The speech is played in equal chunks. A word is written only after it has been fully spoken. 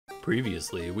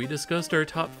Previously, we discussed our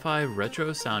top 5 retro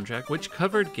soundtrack which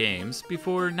covered games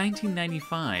before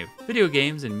 1995. Video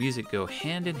games and music go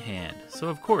hand in hand, so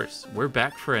of course, we're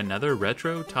back for another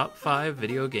retro top 5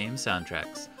 video game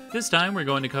soundtracks. This time we're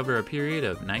going to cover a period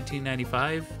of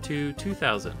 1995 to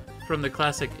 2000. From the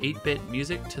classic 8-bit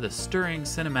music to the stirring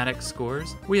cinematic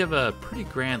scores, we have a pretty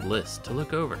grand list to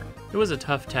look over. It was a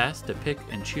tough task to pick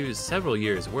and choose several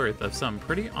years worth of some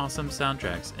pretty awesome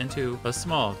soundtracks into a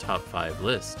small top 5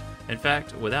 list. In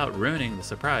fact, without ruining the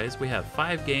surprise, we have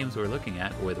 5 games we're looking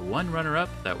at with one runner-up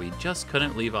that we just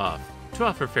couldn't leave off. To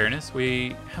offer fairness,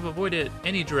 we have avoided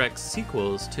any direct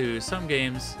sequels to some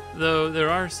games, though there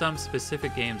are some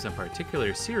specific games in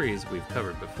particular series we've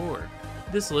covered before.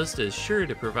 This list is sure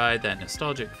to provide that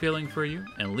nostalgic feeling for you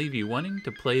and leave you wanting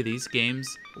to play these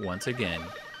games once again.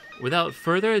 Without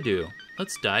further ado,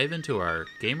 let's dive into our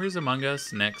Gamers Among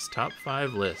Us Next Top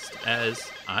 5 list,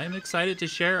 as I'm excited to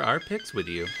share our picks with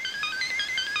you.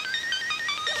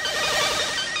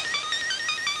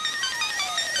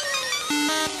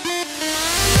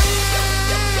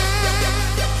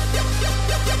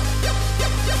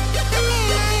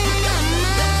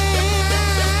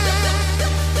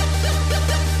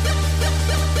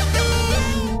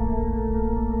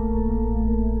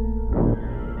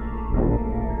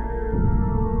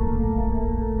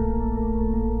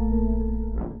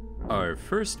 Our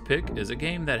first pick is a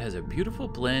game that has a beautiful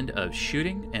blend of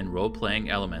shooting and role-playing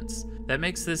elements that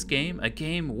makes this game a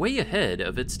game way ahead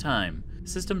of its time.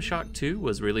 System Shock 2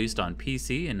 was released on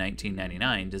PC in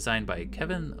 1999, designed by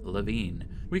Kevin Levine.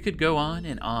 We could go on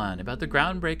and on about the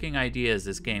groundbreaking ideas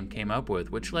this game came up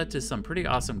with, which led to some pretty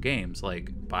awesome games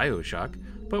like BioShock,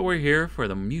 but we're here for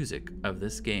the music of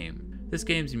this game. This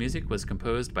game's music was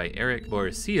composed by Eric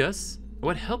Borsius.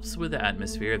 What helps with the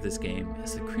atmosphere of this game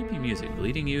is the creepy music,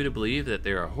 leading you to believe that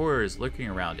there are horrors lurking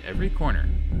around every corner.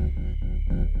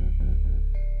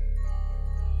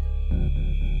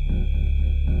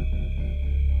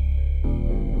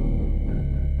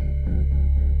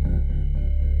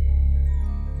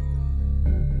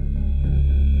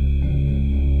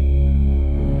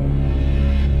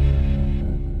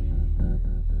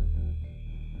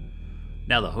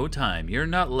 Now the whole time, you're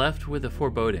not left with a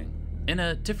foreboding. In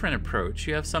a different approach,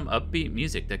 you have some upbeat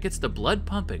music that gets the blood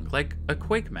pumping like a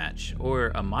Quake match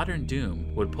or a modern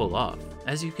Doom would pull off,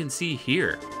 as you can see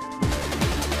here.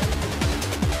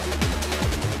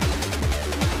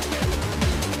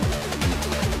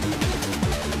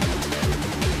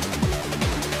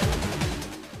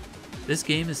 This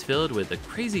game is filled with the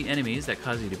crazy enemies that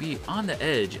cause you to be on the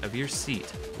edge of your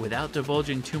seat. Without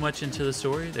divulging too much into the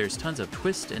story, there's tons of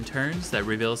twists and turns that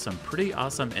reveal some pretty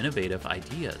awesome innovative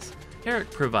ideas.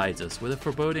 Eric provides us with a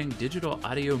foreboding digital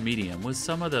audio medium with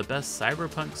some of the best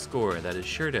cyberpunk score that is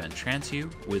sure to entrance you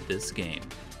with this game.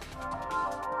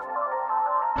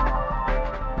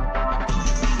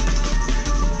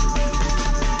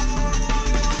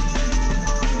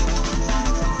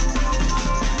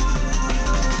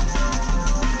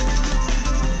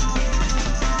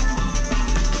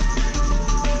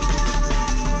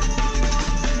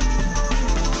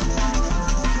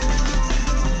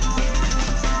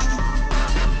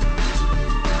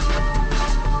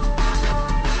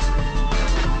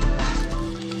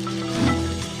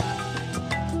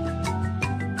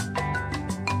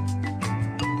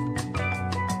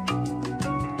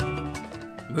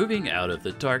 Moving out of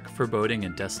the dark, foreboding,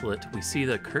 and desolate, we see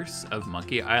The Curse of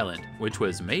Monkey Island, which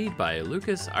was made by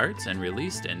LucasArts and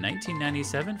released in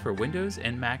 1997 for Windows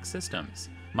and Mac systems.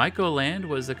 Michael Land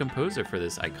was the composer for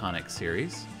this iconic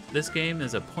series. This game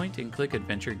is a point-and-click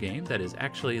adventure game that is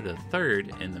actually the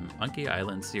third in the Monkey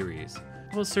Island series.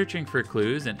 While searching for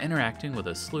clues and interacting with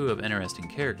a slew of interesting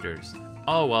characters,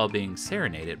 all while being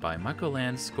serenaded by Michael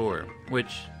Land's score,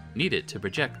 which needed to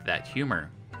project that humor.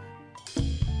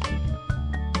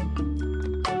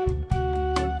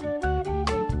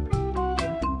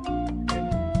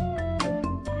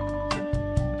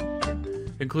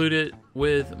 Included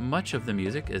with much of the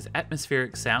music is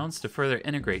atmospheric sounds to further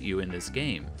integrate you in this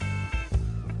game.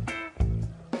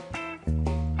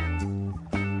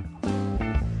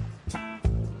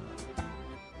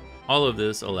 All of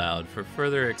this allowed for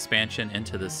further expansion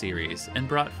into the series and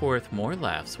brought forth more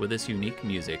laughs with this unique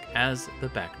music as the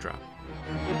backdrop.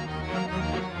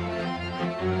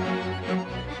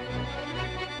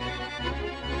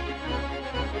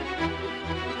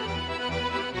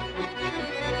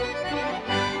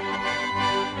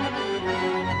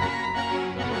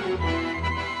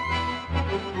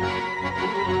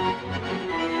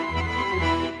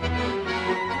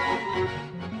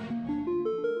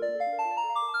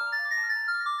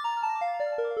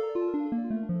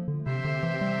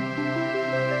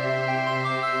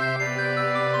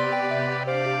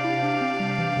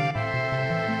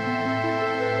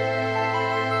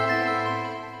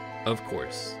 Of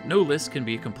course, no list can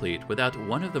be complete without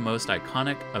one of the most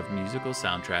iconic of musical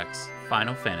soundtracks,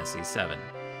 Final Fantasy VII.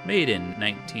 Made in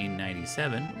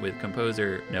 1997 with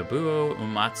composer Nobuo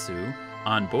Uematsu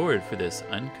on board for this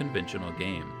unconventional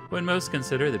game. When most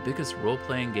consider the biggest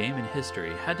role-playing game in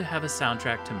history had to have a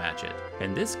soundtrack to match it.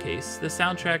 In this case, the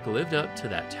soundtrack lived up to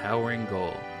that towering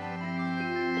goal.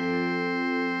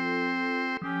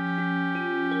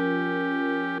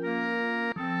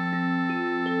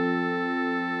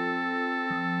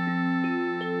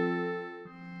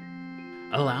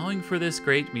 Allowing for this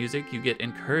great music, you get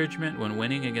encouragement when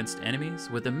winning against enemies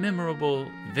with a memorable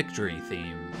victory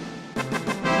theme.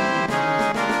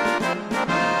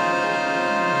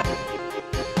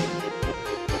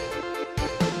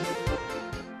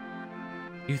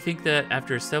 You think that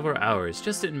after several hours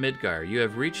just in Midgar, you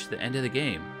have reached the end of the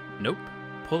game. Nope.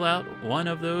 Pull out one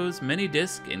of those mini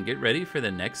discs and get ready for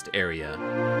the next area.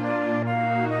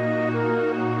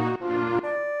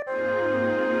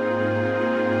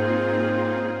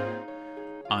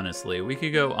 Honestly, we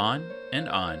could go on and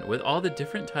on with all the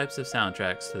different types of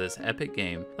soundtracks to this epic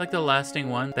game, like the lasting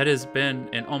one that has been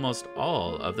in almost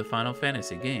all of the Final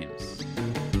Fantasy games.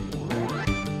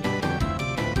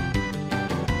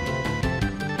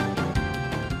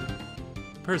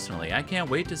 Personally, I can't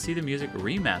wait to see the music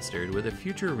remastered with a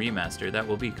future remaster that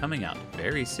will be coming out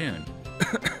very soon.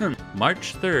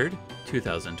 March 3rd,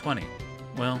 2020.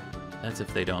 Well, that's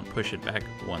if they don't push it back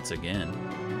once again.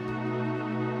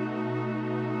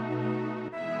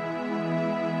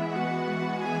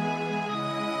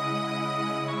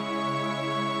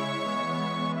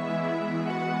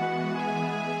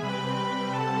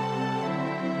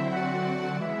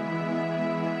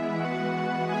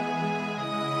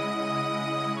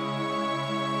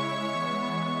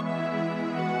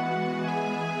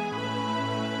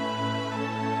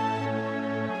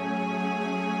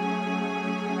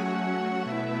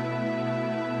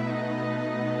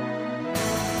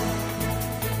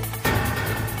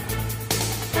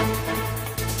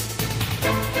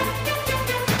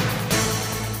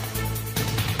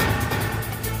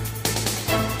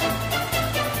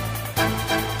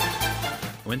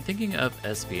 When thinking of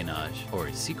espionage or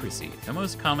secrecy, the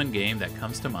most common game that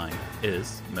comes to mind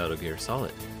is Metal Gear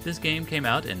Solid. This game came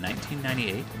out in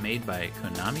 1998, made by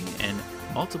Konami and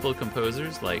multiple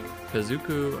composers like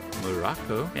Kazuki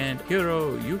Murako and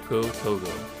Hiroyuki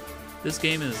Togo. This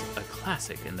game is a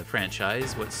classic in the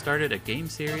franchise, what started a game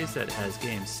series that has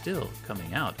games still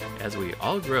coming out as we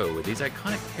all grow with these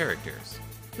iconic characters.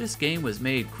 This game was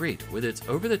made great with its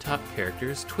over-the-top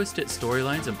characters, twisted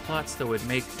storylines, and plots that would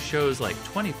make shows like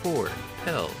 24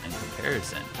 pale in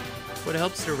comparison. What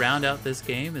helps to round out this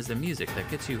game is the music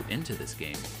that gets you into this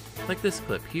game, like this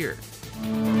clip here.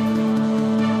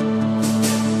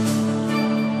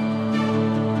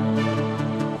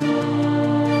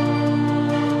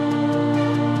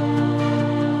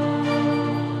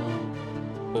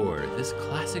 Or this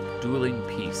classic dueling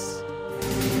piece.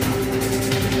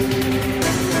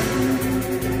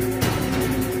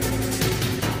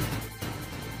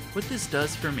 What this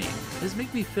does for me is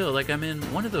make me feel like I'm in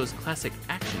one of those classic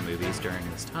action movies during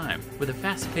this time, with a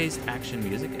fast-paced action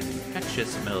music and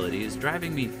infectious melodies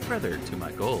driving me further to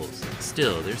my goals.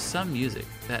 Still, there's some music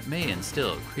that may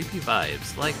instill creepy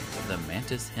vibes like the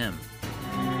Mantis hymn.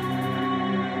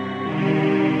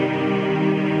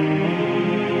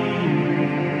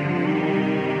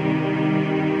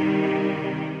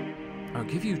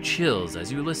 Give you chills as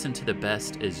you listen to The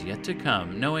Best Is Yet to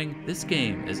Come, knowing this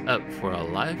game is up for a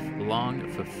lifelong,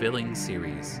 fulfilling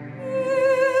series.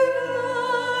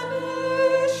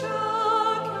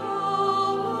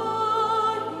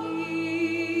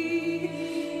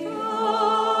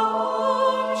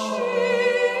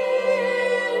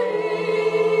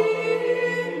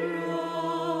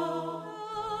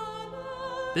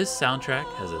 This soundtrack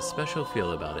has a special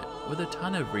feel about it, with a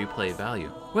ton of replay value.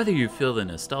 Whether you feel the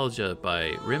nostalgia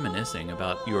by reminiscing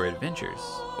about your adventures,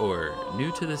 or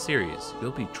new to the series,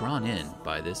 you'll be drawn in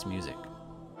by this music.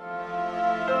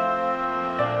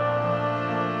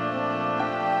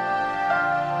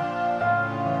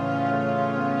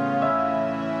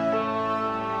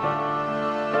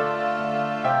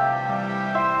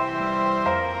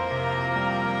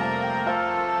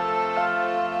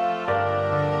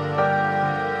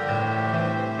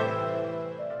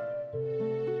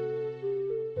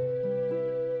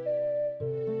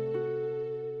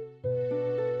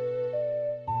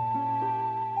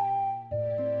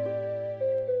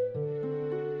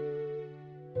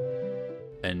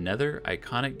 Another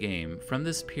iconic game from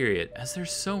this period, as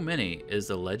there's so many, is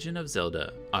The Legend of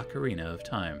Zelda: Ocarina of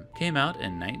Time. Came out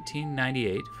in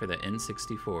 1998 for the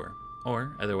N64.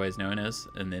 or otherwise known as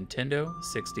a Nintendo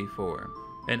 64.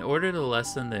 In order to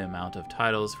lessen the amount of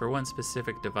titles for one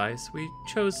specific device, we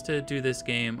chose to do this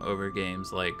game over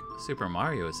games like Super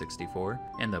Mario 64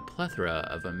 and the plethora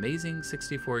of amazing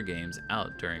 64 games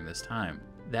out during this time.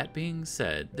 That being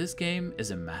said, this game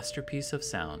is a masterpiece of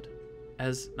sound,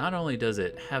 as not only does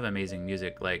it have amazing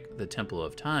music like The Temple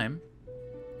of Time,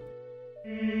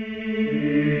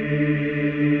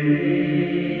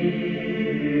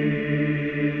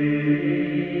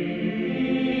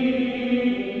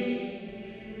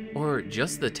 or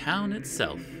just the town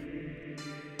itself.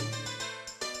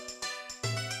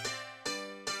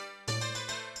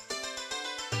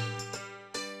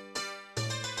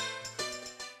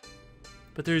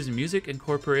 But there's music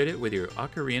incorporated with your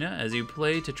ocarina as you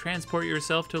play to transport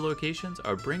yourself to locations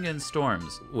or bring in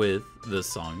storms with the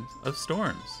Song of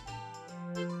Storms.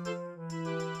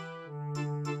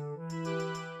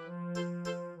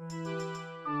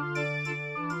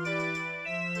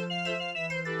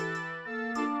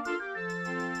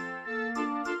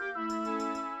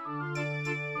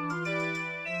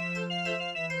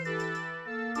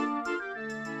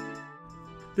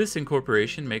 This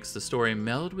incorporation makes the story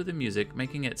meld with the music,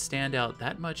 making it stand out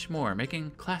that much more,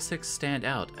 making classics stand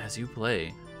out as you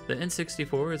play. The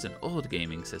N64 is an old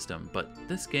gaming system, but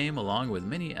this game, along with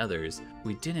many others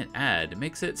we didn't add,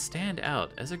 makes it stand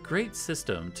out as a great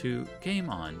system to game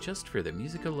on just for the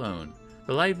music alone.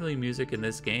 The lively music in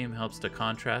this game helps to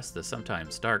contrast the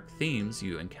sometimes dark themes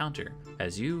you encounter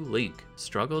as you, Link,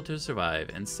 struggle to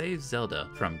survive and save Zelda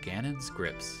from Ganon's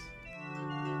grips.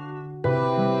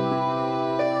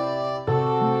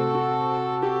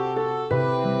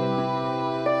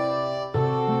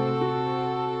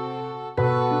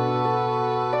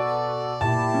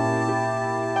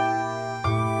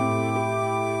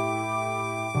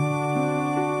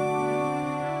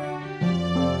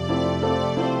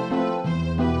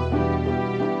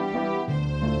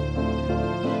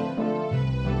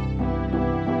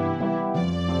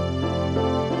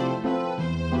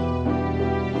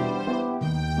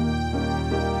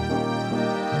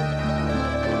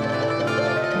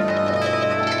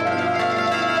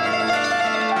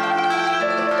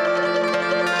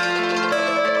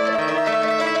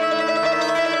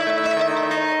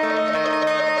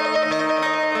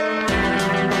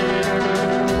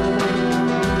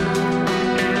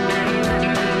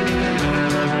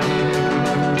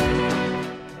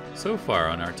 So far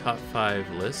on our top 5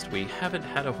 list, we haven't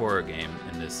had a horror game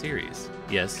in this series.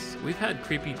 Yes, we've had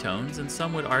creepy tones, and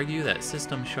some would argue that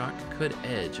System Shock could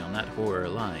edge on that horror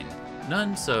line.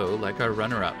 None so like our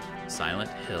runner-up, Silent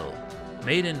Hill.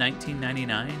 Made in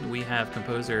 1999, we have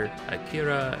composer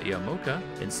Akira Yamaoka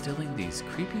instilling these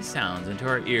creepy sounds into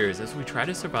our ears as we try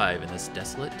to survive in this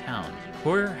desolate town.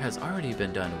 Horror has already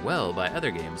been done well by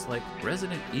other games like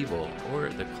Resident Evil or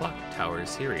the Clock Tower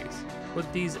series.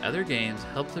 What these other games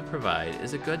help to provide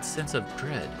is a good sense of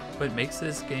dread. What makes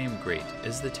this game great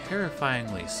is the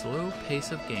terrifyingly slow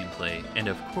pace of gameplay and,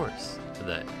 of course,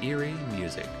 the eerie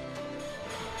music.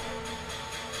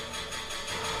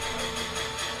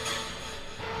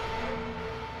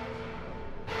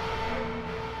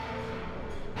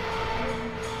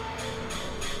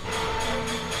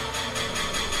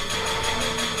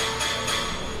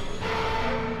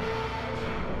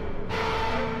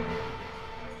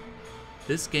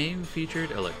 This game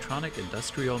featured electronic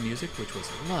industrial music which was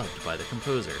loved by the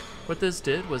composer. What this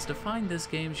did was define this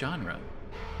game's genre.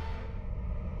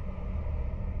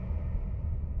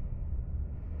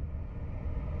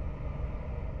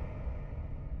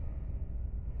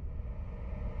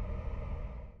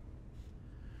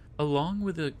 Along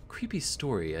with a creepy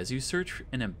story, as you search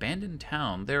an abandoned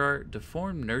town, there are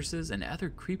deformed nurses and other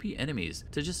creepy enemies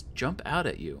to just jump out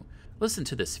at you. Listen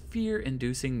to this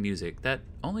fear-inducing music that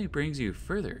only brings you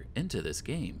further into this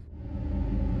game.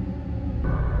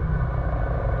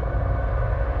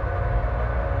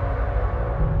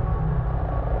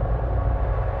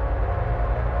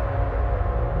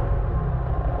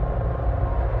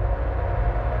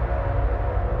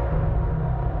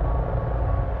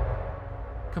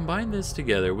 Combine this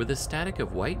together with the static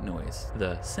of white noise,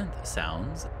 the synth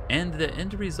sounds, and the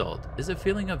end result is a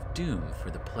feeling of doom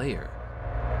for the player.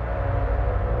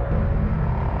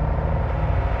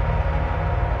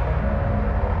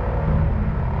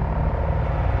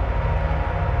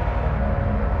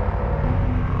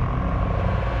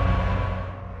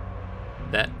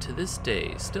 That to this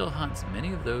day still haunts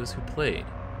many of those who played.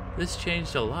 This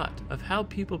changed a lot of how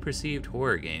people perceived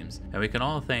horror games, and we can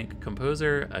all thank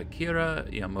composer Akira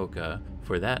Yamaoka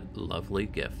for that lovely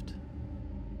gift.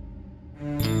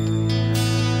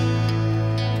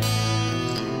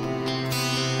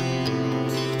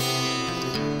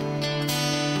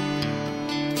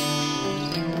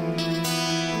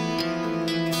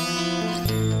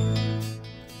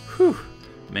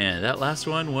 Man, that last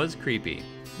one was creepy.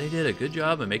 They did a good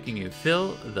job of making you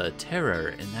feel the terror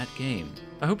in that game.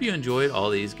 I hope you enjoyed all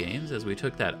these games as we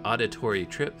took that auditory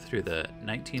trip through the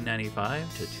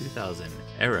 1995 to 2000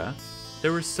 era.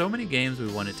 There were so many games we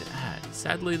wanted to add.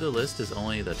 Sadly, the list is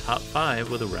only the top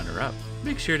 5 with a runner-up.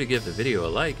 Make sure to give the video a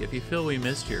like if you feel we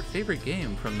missed your favorite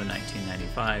game from the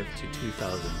 1995 to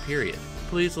 2000 period.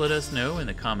 Please let us know in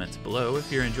the comments below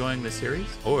if you're enjoying the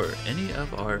series or any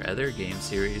of our other game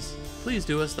series. Please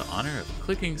do us the honor of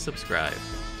clicking subscribe.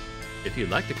 If you'd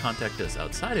like to contact us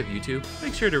outside of YouTube,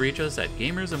 make sure to reach us at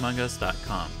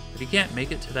gamersamongus.com. If you can't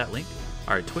make it to that link,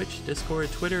 our Twitch,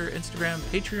 Discord, Twitter, Instagram,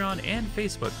 Patreon, and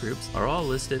Facebook groups are all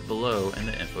listed below in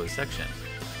the info section.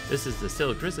 This is the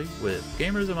Still Grizzly with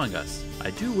Gamers Among Us.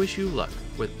 I do wish you luck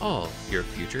with all your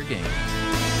future games.